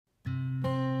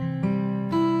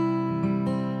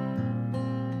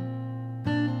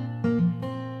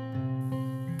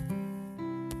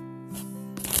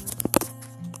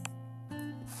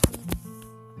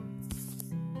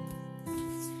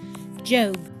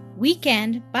Job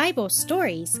Weekend Bible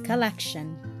Stories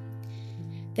Collection.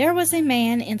 There was a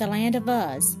man in the land of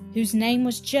Uz whose name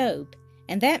was Job,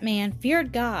 and that man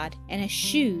feared God and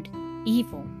eschewed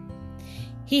evil.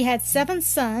 He had 7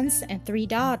 sons and 3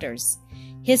 daughters.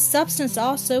 His substance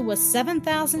also was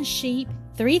 7,000 sheep,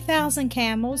 3,000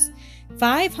 camels,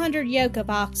 500 yoke of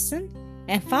oxen,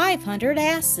 and 500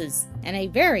 asses, and a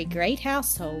very great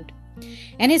household.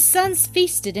 And his sons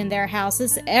feasted in their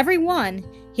houses, every one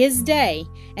his day,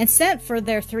 and sent for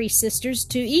their 3 sisters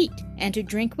to eat and to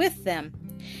drink with them.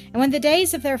 And when the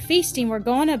days of their feasting were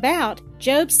gone about,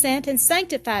 Job sent and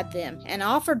sanctified them, and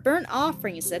offered burnt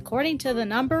offerings according to the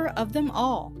number of them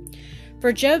all.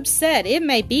 For Job said, "It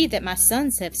may be that my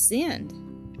sons have sinned."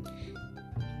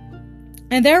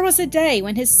 And there was a day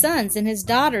when his sons and his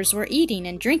daughters were eating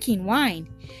and drinking wine.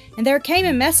 And there came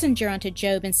a messenger unto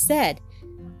Job, and said,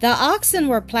 "The oxen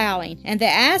were plowing, and the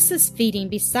asses feeding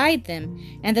beside them,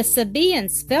 and the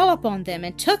Sabaeans fell upon them,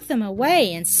 and took them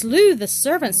away, and slew the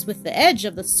servants with the edge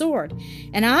of the sword.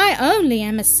 And I only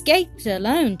am escaped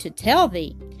alone to tell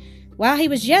thee." While he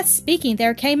was yet speaking,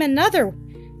 there came another,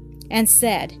 and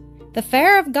said, "The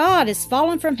fire of God is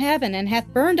fallen from heaven, and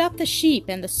hath burned up the sheep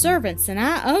and the servants, and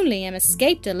I only am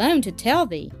escaped alone to tell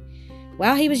thee."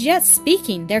 While he was yet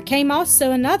speaking, there came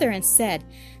also another, and said,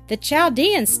 "The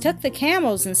Chaldeans took the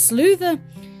camels, and slew the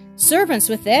servants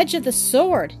with the edge of the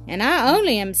sword, and I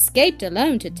only am escaped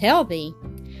alone to tell thee."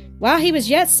 While he was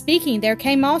yet speaking, there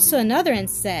came also another, and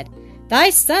said, "Thy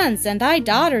sons and thy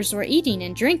daughters were eating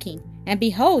and drinking, and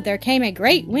behold, there came a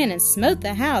great wind, and smote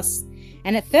the house,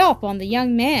 and it fell upon the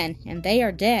young men, and they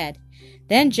are dead."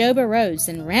 Then Job arose,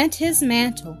 and rent his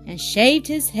mantle, and shaved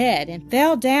his head, and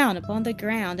fell down upon the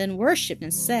ground, and worshipped,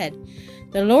 and said,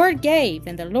 "The Lord gave,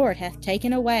 and the Lord hath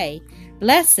taken away.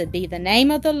 Blessed be the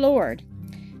name of the Lord."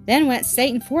 Then went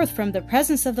Satan forth from the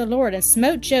presence of the Lord, and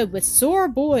smote Job with sore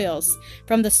boils,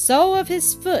 from the sole of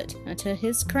his foot unto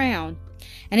his crown.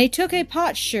 And he took a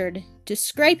potsherd to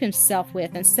scrape himself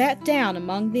with, and sat down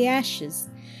among the ashes.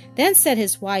 Then said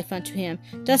his wife unto him,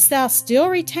 "Dost thou still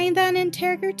retain thine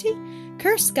integrity?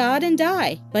 Curse God and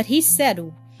die." But he said,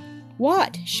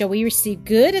 "What? Shall we receive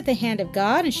good at the hand of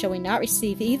God, and shall we not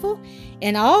receive evil?"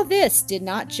 In all this did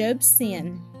not Job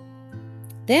sin.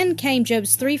 Then came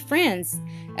Job's 3 friends,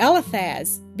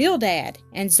 Eliphaz, Bildad,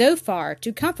 and Zophar,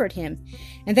 to comfort him.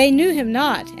 And they knew him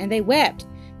not, and they wept.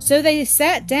 So they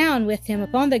sat down with him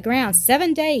upon the ground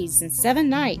 7 days and 7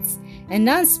 nights, and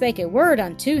none spake a word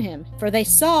unto him, for they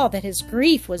saw that his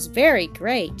grief was very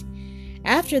great.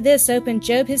 After this opened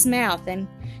Job his mouth, and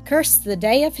cursed the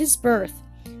day of his birth.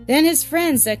 Then his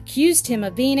friends accused him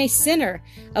of being a sinner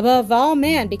above all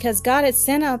men, because God had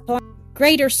sent upon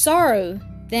greater sorrow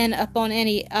than upon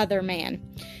any other man.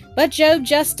 But Job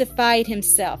justified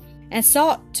himself, and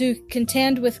sought to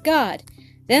contend with God.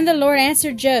 Then the Lord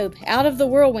answered Job out of the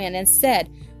whirlwind, and said,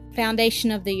 "Foundation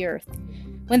of the earth."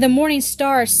 When the morning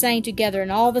stars sang together,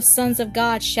 and all the sons of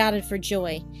God shouted for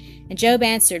joy. And Job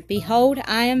answered, "Behold,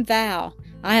 I am thou.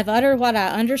 I have uttered what I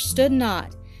understood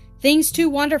not, things too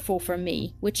wonderful for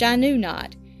me, which I knew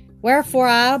not. Wherefore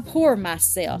I abhor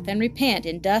myself, and repent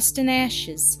in dust and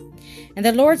ashes." And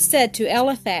the Lord said to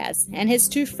Eliphaz and his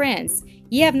 2 friends,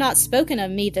 "Ye have not spoken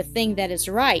of me the thing that is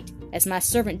right, as my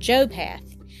servant Job hath."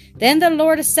 Then the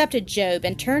Lord accepted Job,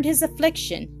 and turned his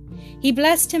affliction. He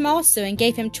blessed him also, and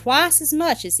gave him twice as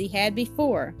much as he had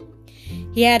before.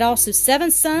 He had also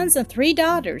 7 sons and 3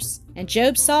 daughters, and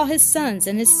Job saw his sons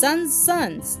and his sons'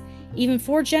 sons, even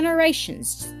 4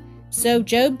 generations. So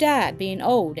Job died, being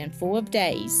old and full of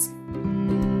days.